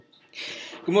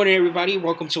Good morning, everybody.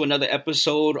 Welcome to another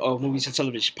episode of Movies and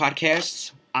Television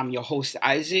Podcasts. I'm your host,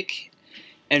 Isaac,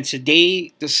 and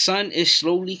today the sun is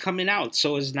slowly coming out,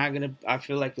 so it's not gonna. I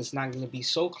feel like it's not gonna be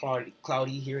so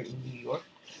cloudy here in New York.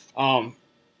 Um,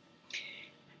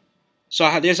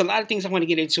 there's a lot of things I want to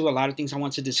get into, a lot of things I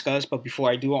want to discuss, but before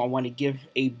I do, I want to give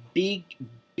a big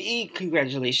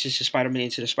congratulations to Spider-Man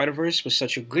Into the Spider-Verse. It was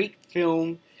such a great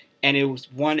film, and it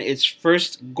was won its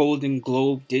first Golden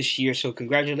Globe this year. So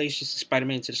congratulations to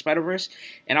Spider-Man Into the Spider-Verse,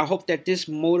 and I hope that this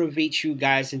motivates you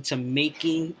guys into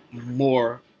making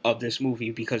more of this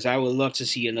movie because I would love to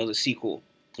see another sequel.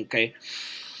 Okay,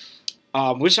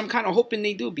 which I'm kind of hoping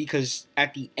they do because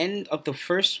at the end of the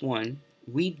first one,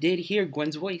 we did hear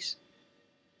Gwen's voice,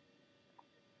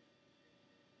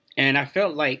 and I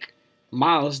felt like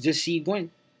Miles did see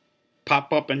Gwen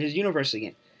pop up in his universe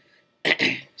again.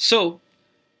 So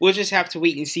we'll just have to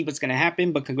wait and see what's going to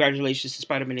happen. But congratulations to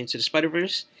Spider-Man Into the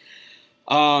Spider-Verse.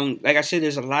 Like I said,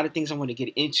 there's a lot of things I want to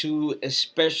get into,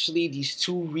 especially these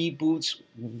two reboots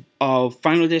of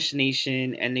Final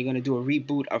Destination, and they're going to do a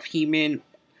reboot of He-Man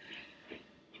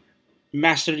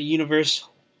Master of the Universe,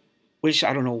 which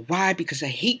I don't know why, because I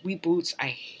hate reboots. I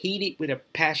hate it with a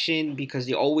passion because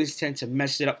they always tend to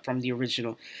mess it up from the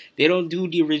original. They don't do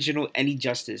the original any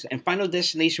justice. And Final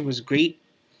Destination was great.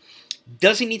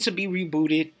 Doesn't need to be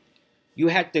rebooted. You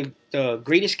had the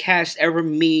greatest cast ever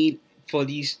made for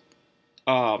these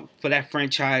for that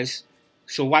franchise.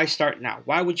 So why start now?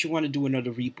 Why would you want to do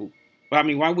another reboot?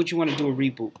 Why would you want to do a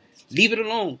reboot? Leave it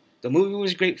alone. The movie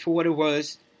was great for what it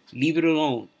was. Leave it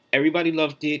alone. Everybody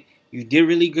loved it. You did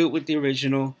really good with the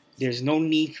original. There's no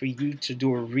need for you to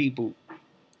do a reboot.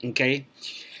 Okay?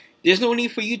 There's no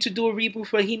need for you to do a reboot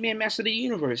for He-Man Master of the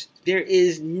Universe. There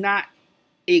is not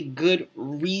a good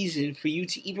reason for you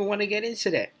to even want to get into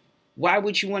that. Why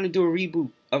would you want to do a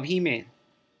reboot of He-Man?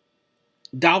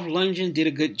 Dolph Lundgren did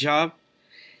a good job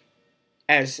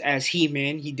as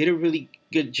He-Man. He did a really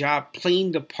good job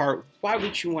playing the part. Why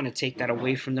would you want to take that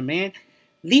away from the man?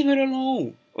 Leave it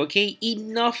alone. Okay?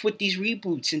 Enough with these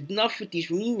reboots. Enough with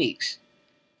these remakes.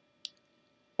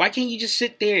 Why can't you just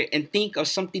sit there and think of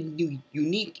something new,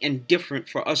 unique and different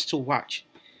for us to watch?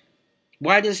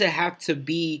 Why does it have to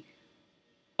be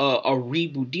a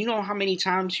reboot? Do you know how many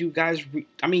times you guys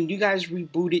you guys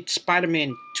rebooted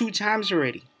Spider-Man 2 times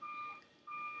already?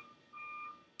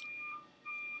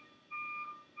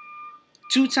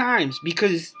 2 times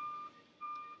because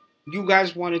you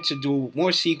guys wanted to do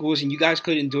more sequels and you guys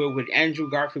couldn't do it with Andrew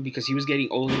Garfield because he was getting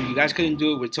older. You guys couldn't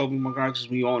do it with Tobey Maguire because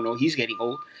we all know he's getting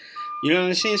old. You know what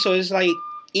I'm saying? So it's like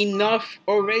enough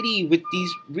already with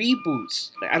these reboots.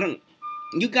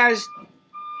 You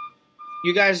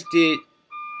guys did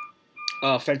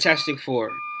Fantastic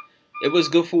Four. It was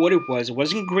good for what it was. It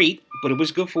wasn't great, but it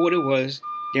was good for what it was.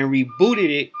 Then rebooted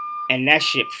it, and that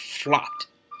shit flopped.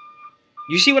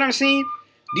 You see what I'm saying?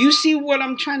 Do you see what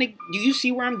I'm trying to? Do you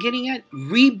see where I'm getting at?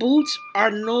 Reboots are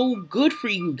no good for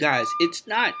you guys. It's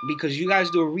not because you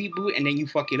guys do a reboot and then you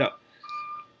fuck it up.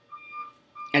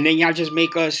 And then y'all just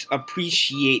make us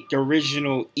appreciate the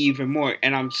original even more.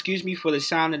 And excuse me for the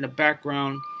sound in the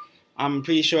background. I'm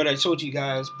pretty sure that I told you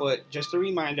guys, but just a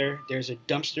reminder, there's a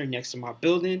dumpster next to my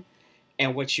building.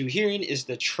 And what you're hearing is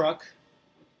the truck.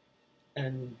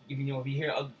 And if you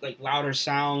hear like louder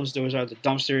sounds, those are the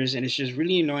dumpsters. And it's just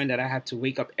really annoying that I have to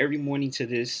wake up every morning to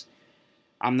this.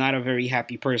 I'm not a very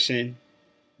happy person,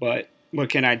 but what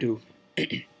can I do?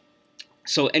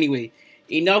 So anyway,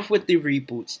 enough with the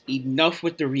reboots. Enough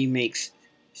with the remakes.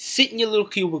 Sit in your little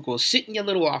cubicles. Sit in your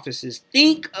little offices.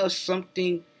 Think of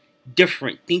something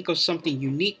different. Think of something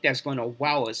unique that's going to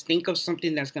wow us. Think of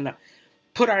something that's going to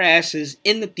put our asses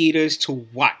in the theaters to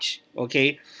watch.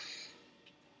 Okay?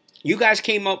 You guys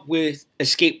came up with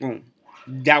Escape Room.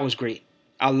 That was great.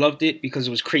 I loved it because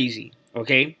it was crazy.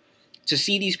 Okay? To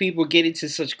see these people get into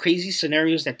such crazy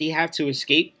scenarios that they have to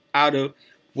escape out of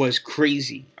was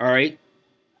crazy. Alright?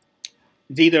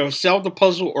 They either solve the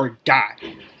puzzle or die.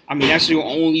 That's your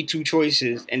only two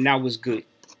choices, and that was good.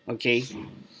 Okay?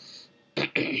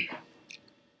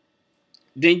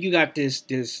 Then you got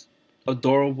this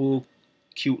adorable,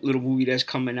 cute little movie that's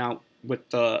coming out with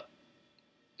that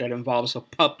involves a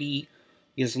puppy.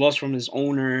 He gets lost from his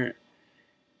owner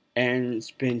and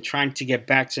has been trying to get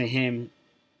back to him,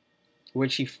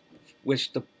 which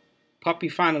the puppy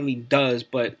finally does,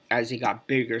 but as he got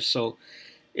bigger. So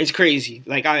it's crazy.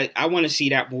 Like I want to see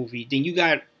that movie. Then you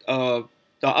got The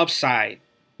Upside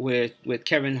with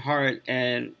Kevin Hart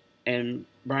and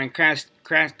Bryan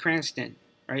Cranston.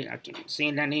 Right? I'm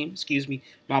saying that name. Excuse me.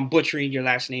 If I'm butchering your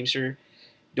last name, sir.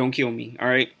 Don't kill me. All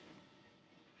right.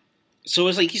 So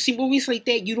it's like, you see movies like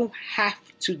that, you don't have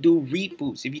to do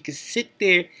reboots. If you can sit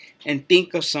there and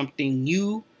think of something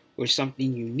new or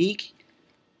something unique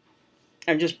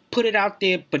and just put it out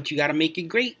there, but you got to make it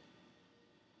great.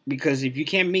 Because if you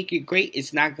can't make it great,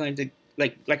 it's not going to,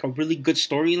 like a really good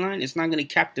storyline, it's not going to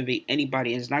captivate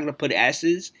anybody, and it's not going to put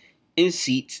asses in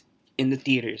seats in the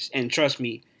theaters. And trust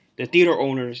me, the theater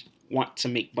owners want to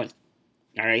make money.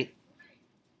 All right.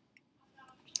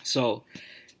 So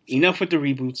enough with the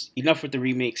reboots, enough with the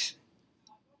remakes.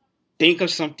 Think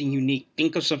of something unique,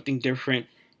 think of something different,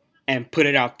 and put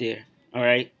it out there. All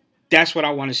right. That's what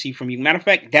I want to see from you. Matter of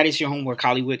fact, that is your homework,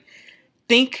 Hollywood.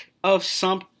 Think of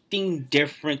something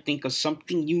different. Think of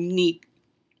something unique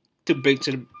to bring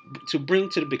to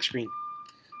the big screen.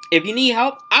 If you need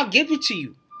help, I'll give it to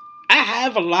you. I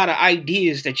have a lot of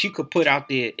ideas that you could put out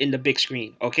there in the big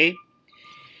screen. Okay,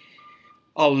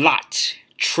 a lot.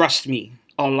 Trust me,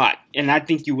 a lot. And I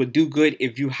think you would do good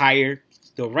if you hire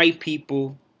the right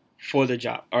people for the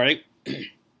job. All right.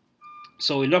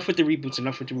 So enough with the reboots,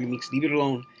 enough with the remakes. Leave it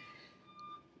alone.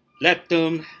 Let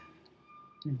them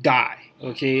die.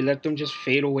 Okay, let them just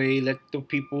fade away. Let the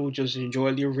people just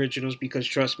enjoy the originals, because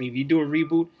trust me, if you do a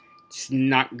reboot, it's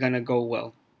not gonna go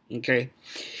well. Okay.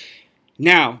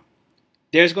 Now,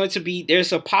 there's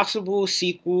a possible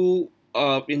sequel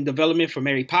in development for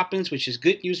Mary Poppins, which is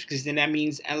good news, because then that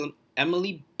means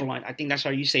Emily Blunt, I think that's how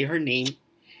you say her name,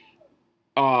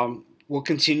 will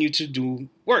continue to do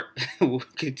work. Will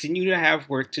continue to have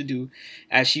work to do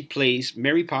as she plays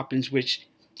Mary Poppins, which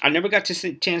I never got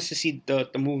to chance to see the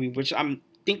movie, which I'm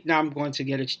going to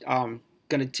get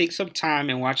gonna take some time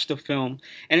and watch the film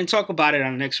and then talk about it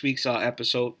on next week's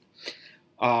episode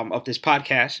of this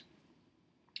podcast.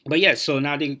 But yeah, so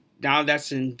now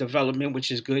that's in development,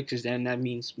 which is good, because then that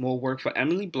means more work for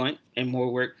Emily Blunt and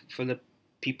more work for the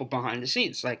people behind the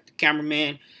scenes, like the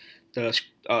cameraman, the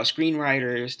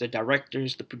screenwriters, the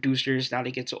directors, the producers. Now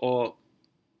they get to all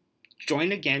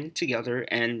join again together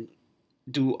and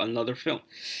do another film.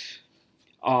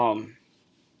 Um,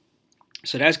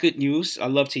 so that's good news. I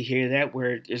love to hear that,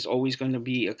 where there's always going to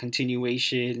be a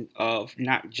continuation of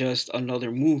not just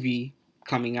another movie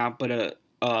coming out, but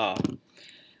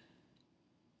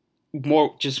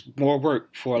more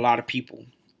work for a lot of people.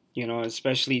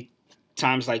 Especially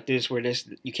times like this, where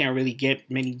you can't really get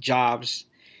many jobs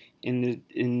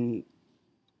in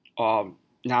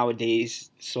nowadays.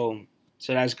 So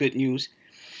that's good news.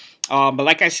 But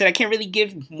like I said, I can't really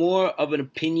give more of an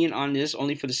opinion on this,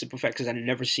 only for the simple fact because I've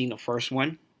never seen the first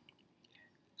one.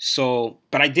 So,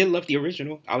 but I did love the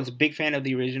original. I was a big fan of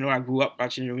the original. I grew up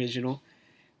watching the original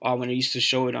when they used to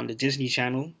show it on the Disney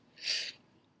Channel,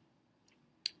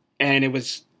 and it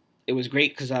was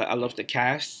great because I loved the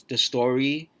cast, the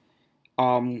story,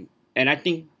 and I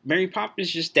think Mary Poppins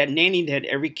is just that nanny that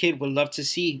every kid would love to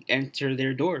see enter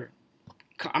their door.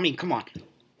 I mean, come on.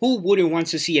 Who wouldn't want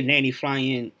to see a nanny fly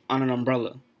in on an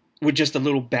umbrella with just a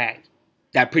little bag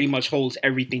that pretty much holds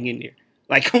everything in there?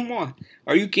 Like, come on.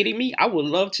 Are you kidding me? I would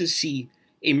love to see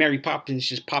a Mary Poppins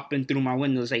just pop in through my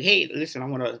window and say, hey, listen, I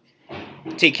want to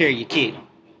take care of your kid.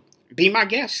 Be my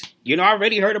guest. I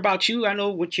already heard about you. I know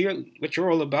what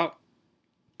you're all about.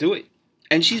 Do it.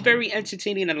 And she's very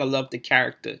entertaining, and I love the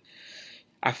character.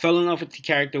 I fell in love with the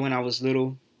character when I was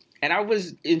little, and I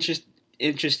was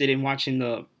interested in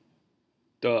watching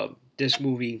this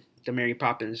movie, the Mary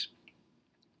Poppins.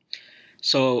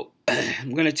 So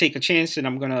I'm gonna take a chance, and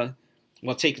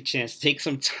take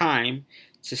some time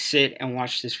to sit and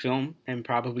watch this film, and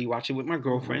probably watch it with my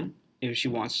girlfriend if she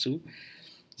wants to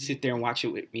sit there and watch it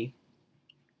with me.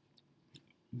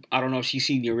 I don't know if she's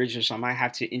seen the original, so I might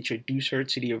have to introduce her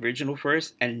to the original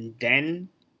first, and then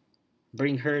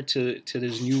bring her to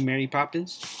this new Mary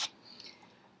Poppins.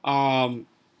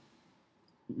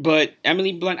 But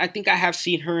Emily Blunt, I think I have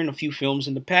seen her in a few films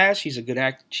in the past. She's a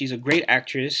great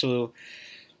actress. So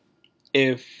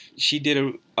if she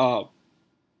did so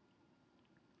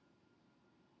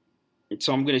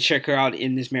I'm gonna check her out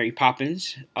in this Mary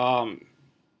Poppins.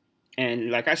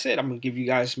 And like I said, I'm gonna give you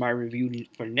guys my review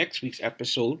for next week's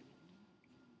episode.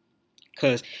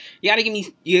 Cause you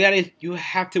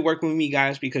have to work with me,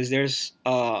 guys, because there's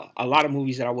a lot of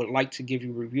movies that I would like to give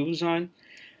you reviews on,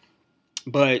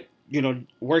 but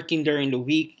working during the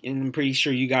week, and I'm pretty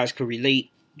sure you guys could relate.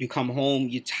 You come home,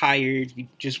 you're tired, you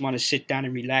just want to sit down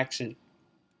and relax and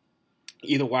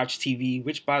either watch TV,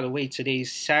 which, by the way,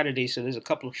 today's Saturday, so there's a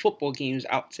couple of football games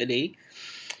out today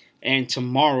and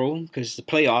tomorrow because the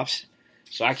playoffs,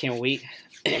 so I can't wait.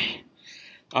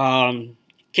 In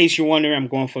case you're wondering, I'm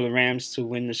going for the Rams to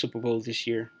win the Super Bowl this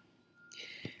year.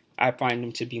 I find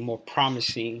them to be more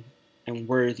promising and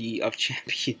worthy of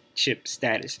championship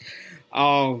status.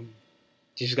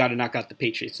 Just got to knock out the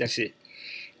Patriots. That's it.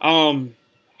 Well,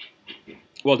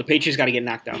 the Patriots got to get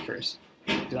knocked out first.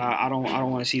 I don't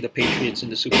want to see the Patriots in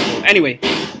the Super Bowl. Anyway,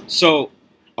 so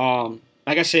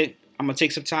like I said, I'm gonna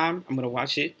take some time. I'm gonna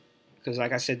watch it because,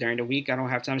 like I said, during the week I don't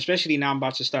have time. Especially now, I'm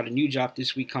about to start a new job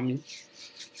this week coming,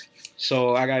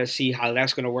 so I gotta see how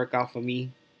that's gonna work out for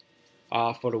me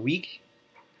for the week.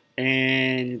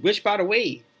 And which, by the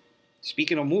way,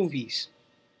 speaking of movies,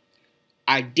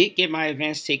 I did get my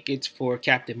advance tickets for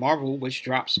Captain Marvel, which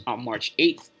drops on March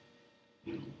 8th.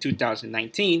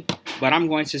 2019, but I'm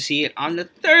going to see it on the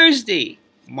Thursday,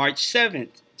 March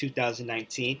 7th,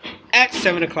 2019, at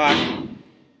 7 o'clock.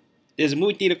 There's a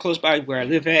movie theater close by where I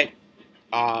live at.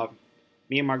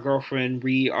 Me and my girlfriend,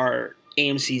 we are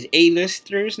AMC's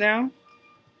A-listers now,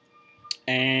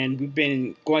 and we've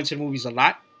been going to the movies a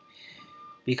lot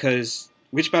because,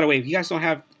 which, by the way, if you guys don't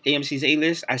have AMC's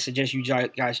A-list, I suggest you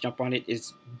guys jump on it.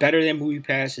 It's better than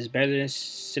MoviePass. It's better than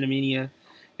Cinemania.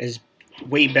 It's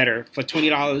way better. For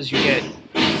 $20,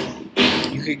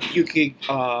 you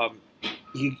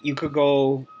could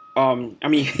go.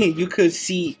 You could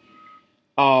see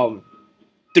 3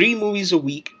 movies a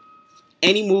week,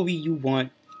 any movie you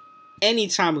want,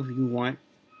 anytime if you want.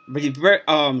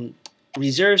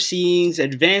 Reserve scenes,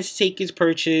 advanced tickets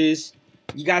purchase.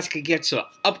 You guys could get to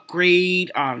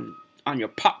upgrade on your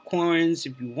popcorns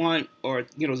if you want, or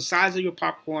the size of your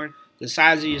popcorn, the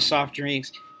size of your soft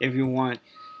drinks if you want.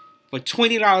 For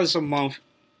 $20 a month,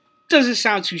 doesn't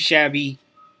sound too shabby.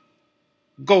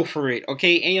 Go for it,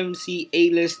 okay? AMC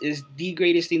A-List is the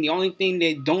greatest thing. The only thing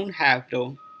they don't have,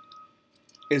 though,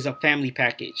 is a family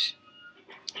package.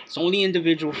 It's only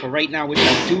individual for right now, which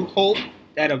I do hope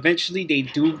that eventually they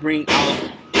do bring out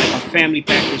a family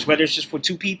package, whether it's just for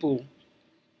 2 people.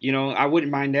 I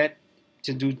wouldn't mind that,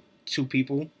 to do 2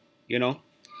 people,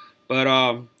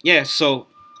 But, yeah, so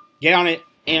get on it,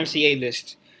 AMC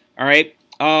A-List, all right?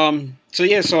 So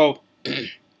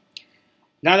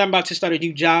now that I'm about to start a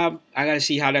new job, I gotta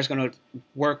see how that's gonna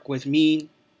work with me.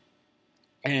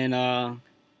 And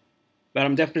but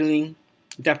I'm definitely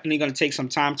gonna take some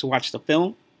time to watch the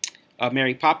film,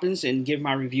 Mary Poppins, and give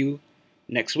my review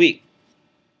next week.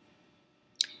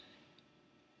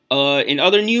 In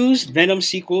other news, Venom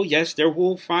sequel, yes,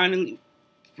 we'll finally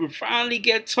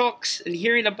get talks and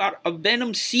hearing about a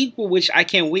Venom sequel, which I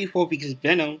can't wait for because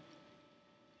Venom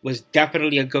was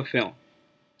definitely a good film.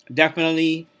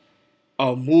 Definitely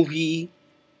a movie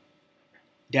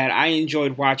that I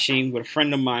enjoyed watching with a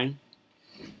friend of mine.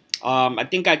 I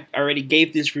think I already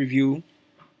gave this review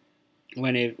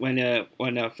when it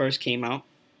first came out.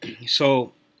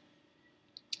 So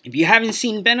if you haven't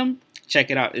seen Venom,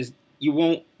 check it out. You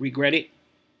won't regret it.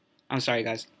 I'm sorry,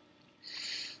 guys.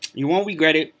 You won't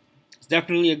regret it. It's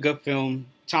definitely a good film.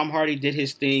 Tom Hardy did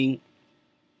his thing.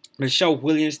 Michelle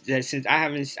Williams, that since I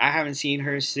haven't seen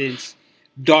her since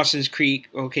Dawson's Creek,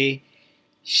 okay?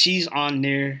 She's on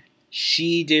there.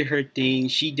 She did her thing.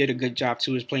 She did a good job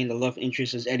too, as playing the love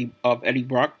interest of Eddie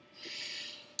Brock.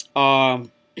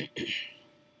 And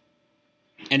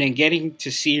then getting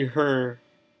to see her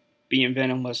being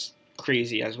Venom was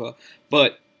crazy as well.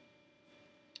 But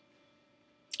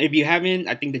if you haven't,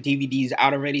 I think the DVD is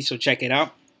out already, so check it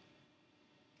out.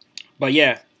 But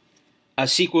yeah, a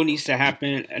sequel needs to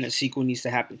happen, and a sequel needs to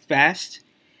happen fast,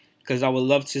 because I would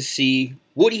love to see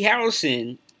Woody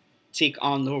Harrelson take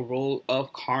on the role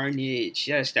of Carnage.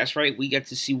 Yes, that's right. We get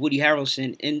to see Woody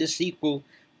Harrelson in the sequel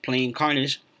playing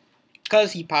Carnage,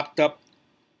 because he popped up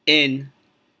in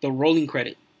the rolling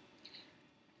credit.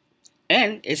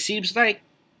 And it seems like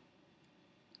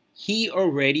he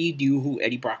already knew who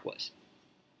Eddie Brock was.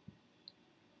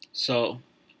 So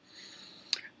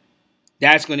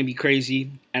that's going to be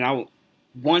crazy. And I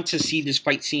want to see this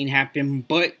fight scene happen,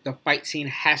 but the fight scene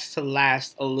has to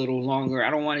last a little longer. I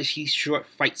don't want to see short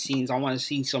fight scenes. I want to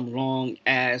see some long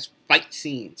ass fight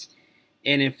scenes,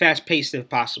 and in fast paced if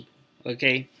possible.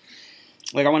 Okay,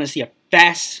 like I want to see a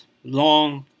fast,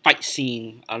 long fight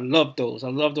scene. I love those. I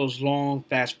love those long,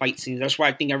 fast fight scenes. That's why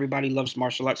I think everybody loves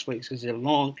martial arts fights, because they're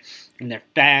long and they're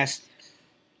fast.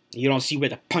 You don't see where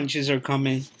the punches are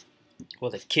coming or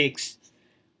the kicks,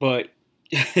 but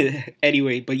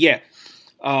anyway. But yeah.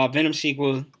 Venom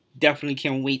sequel, definitely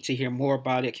can't wait to hear more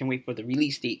about it. Can't wait for the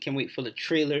release date. Can't wait for the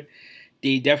trailer.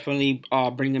 They definitely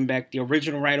bringing back the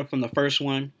original writer from the first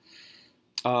one.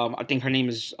 I think her name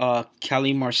is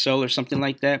Kelly Marcel or something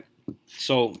like that.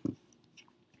 So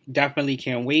definitely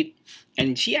can't wait.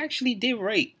 And she actually did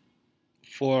write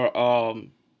for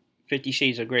 50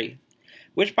 Shades of Grey,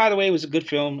 which, by the way, was a good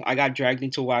film. I got dragged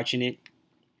into watching it.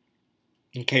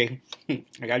 Okay,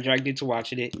 I got dragged into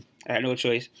watching it. I had no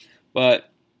choice. But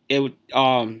it would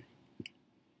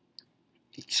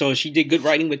So she did good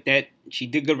writing with that. She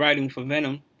did good writing for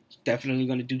Venom. Definitely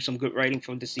going to do some good writing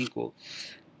for the sequel,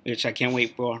 which I can't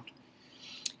wait for.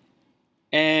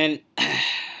 And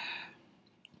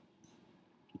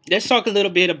let's talk a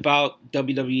little bit about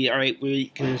WWE. All right,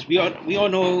 because we all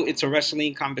know it's a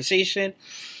wrestling conversation,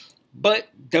 but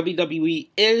WWE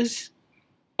is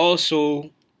also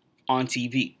on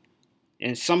TV,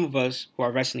 and some of us who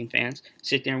are wrestling fans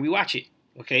sit there and we watch it.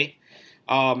 Okay,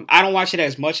 I don't watch it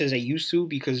as much as I used to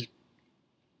because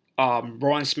Raw and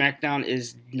SmackDown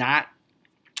is not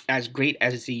as great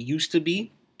as they used to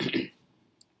be.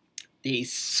 They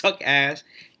suck ass,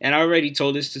 and I already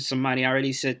told this to somebody. I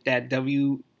already said that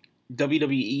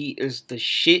WWE is the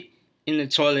shit in the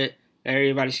toilet that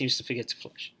everybody seems to forget to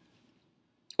flush,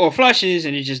 or flushes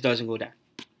and it just doesn't go down.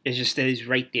 It just stays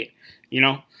right there, you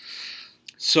know.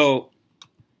 So,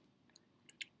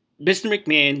 Mr.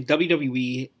 McMahon,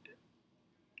 WWE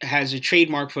has a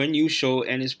trademark for a new show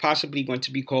and is possibly going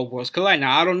to be called Worlds Collide.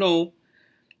 Now, I don't know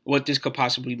what this could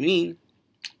possibly mean,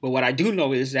 but what I do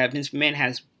know is that Vince McMahon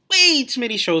has way too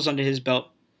many shows under his belt,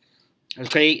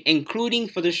 okay, including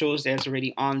for the shows that's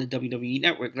already on the WWE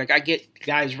network. Like, I get the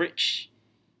guy's rich.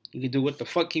 He can do what the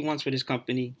fuck he wants with his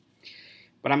company.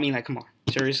 But I mean, like, come on.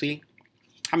 Seriously?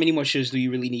 How many more shows do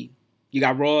you really need? You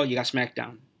got Raw, you got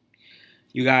SmackDown.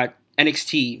 You got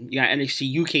NXT, you got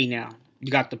NXT UK now.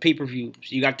 You got the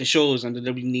pay-per-views. You got the shows on the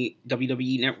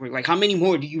WWE network. Like, how many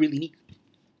more do you really need?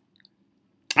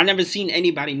 I've never seen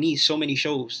anybody need so many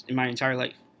shows in my entire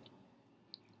life.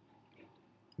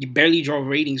 You barely draw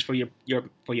ratings for your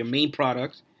main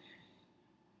product.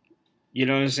 You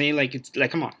know what I'm saying? Like, it's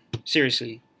like, come on,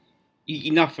 seriously,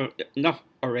 enough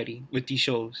already with these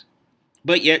shows.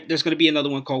 But yet, there's going to be another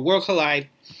one called World Collide,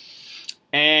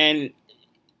 and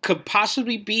could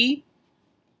possibly be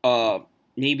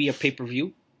maybe a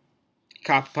pay-per-view.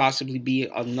 Could possibly be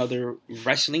another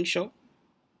wrestling show.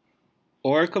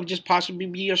 Or it could just possibly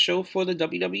be a show for the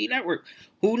WWE Network.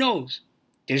 Who knows?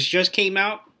 This just came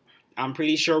out. I'm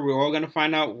pretty sure we're all going to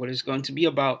find out what it's going to be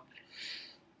about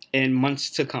in months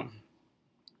to come.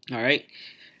 All right?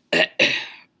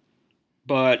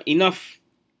 But enough,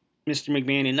 Mr.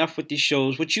 McMahon, enough with these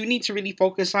shows. What you need to really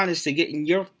focus on is to get in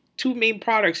your two main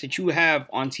products that you have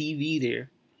on TV there,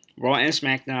 Raw and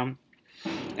SmackDown,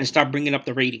 and start bringing up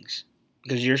the ratings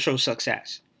because your show sucks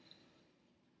ass.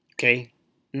 Okay?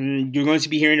 You're going to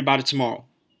be hearing about it tomorrow.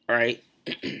 All right?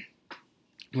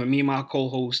 When me and my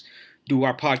co-host do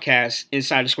our podcast,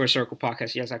 Inside the Square Circle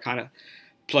podcast. Yes, I kind of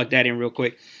plugged that in real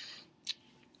quick.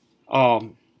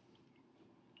 So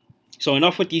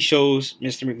enough with these shows,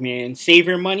 Mr. McMahon. Save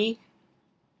your money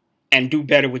and do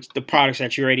better with the products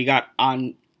that you already got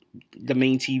on the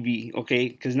main TV, okay?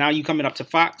 Because now you're coming up to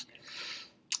Fox,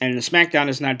 and the SmackDown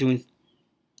is not doing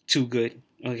too good,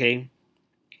 okay?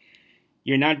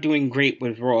 You're not doing great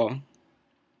with Raw,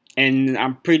 and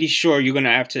I'm pretty sure you're going to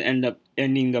have to end up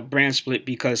ending the brand split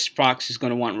because Fox is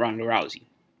going to want Ronda Rousey.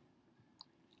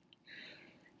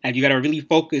 And you got to really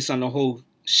focus on the whole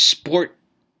sport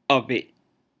of it,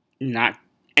 not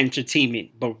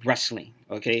entertainment, but wrestling,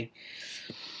 okay?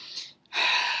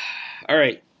 All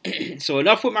right. So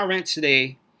enough with my rants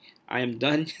today. I am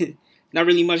done. Not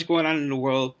really much going on in the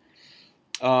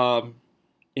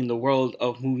world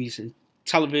of movies and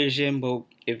television, but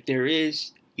if there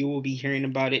is, you will be hearing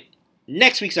about it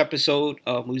next week's episode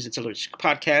of Movies and Television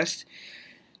Podcast.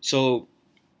 So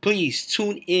please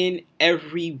tune in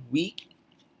every week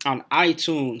on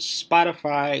iTunes,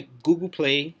 Spotify, Google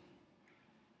Play,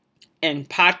 and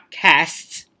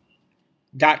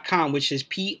Podcasts.com, which is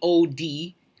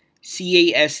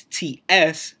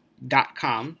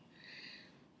Podcasts.com.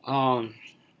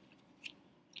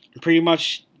 Pretty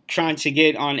much trying to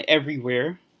get on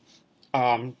everywhere.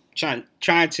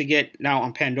 Trying to get now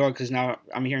on Pandora because now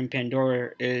I'm hearing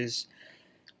Pandora is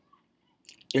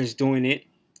doing it,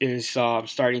 is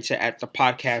starting to add the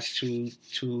podcast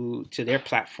to their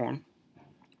platform.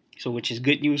 So which is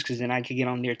good news because then I can get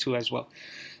on there too as well.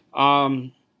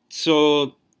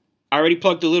 So I already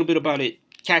plugged a little bit about it.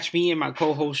 Catch me and my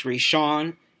co-host Ray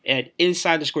Sean at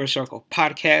Inside the Square Circle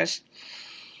Podcast.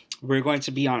 We're going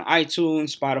to be on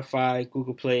iTunes, Spotify,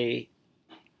 Google Play,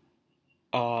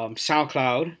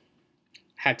 SoundCloud.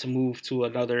 Had to move to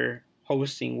another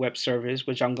hosting web service,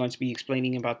 which I'm going to be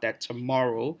explaining about that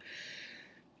tomorrow.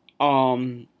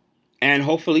 And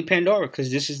hopefully Pandora,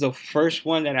 because this is the first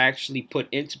one that I actually put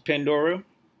into Pandora.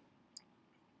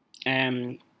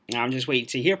 And I'm just waiting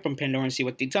to hear from Pandora and see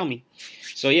what they tell me.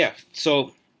 So yeah,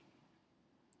 so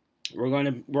we're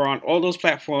on all those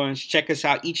platforms. Check us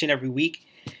out each and every week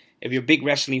if you're a big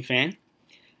wrestling fan.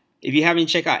 If you haven't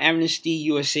checked out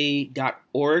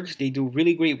AmnestyUSA.org, they do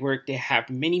really great work. They have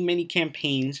many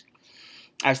campaigns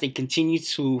as they continue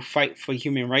to fight for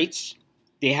human rights.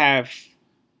 They have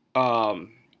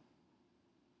um,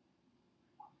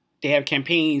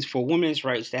 campaigns for women's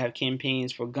rights. They have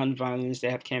campaigns for gun violence.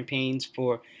 They have campaigns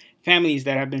for families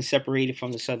that have been separated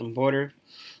from the southern border,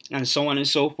 and so on and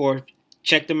so forth.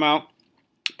 Check them out.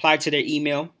 Apply to their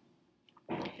email.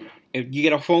 If you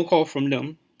get a phone call from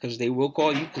them, because they will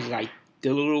call you, because I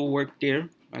did a little work there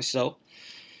myself.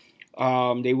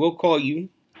 They will call you.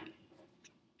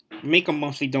 Make a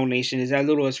monthly donation. It's as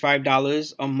little as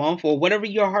 $5 a month or whatever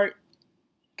your heart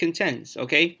contends.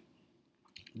 Okay,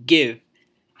 give.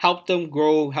 Help them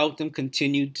grow. Help them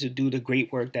continue to do the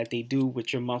great work that they do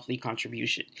with your monthly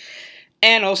contribution.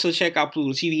 And also check out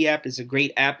Pluto TV app. It's a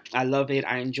great app. I love it.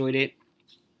 I enjoyed it.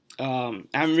 I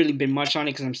haven't really been much on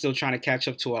it because I'm still trying to catch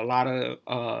up to a lot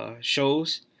of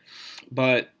shows.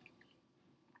 But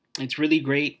it's really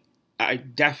great. I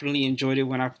definitely enjoyed it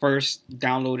when I first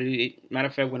downloaded it. Matter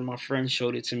of fact, when my friend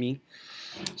showed it to me.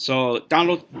 So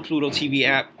download Pluto TV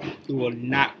app. You will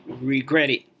not regret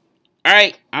it. All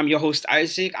right, I'm your host,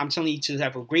 Isaac. I'm telling you to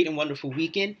have a great and wonderful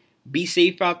weekend. Be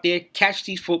safe out there. Catch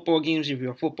these football games. If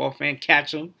you're a football fan,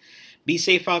 catch them. Be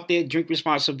safe out there. Drink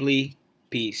responsibly.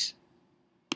 Peace.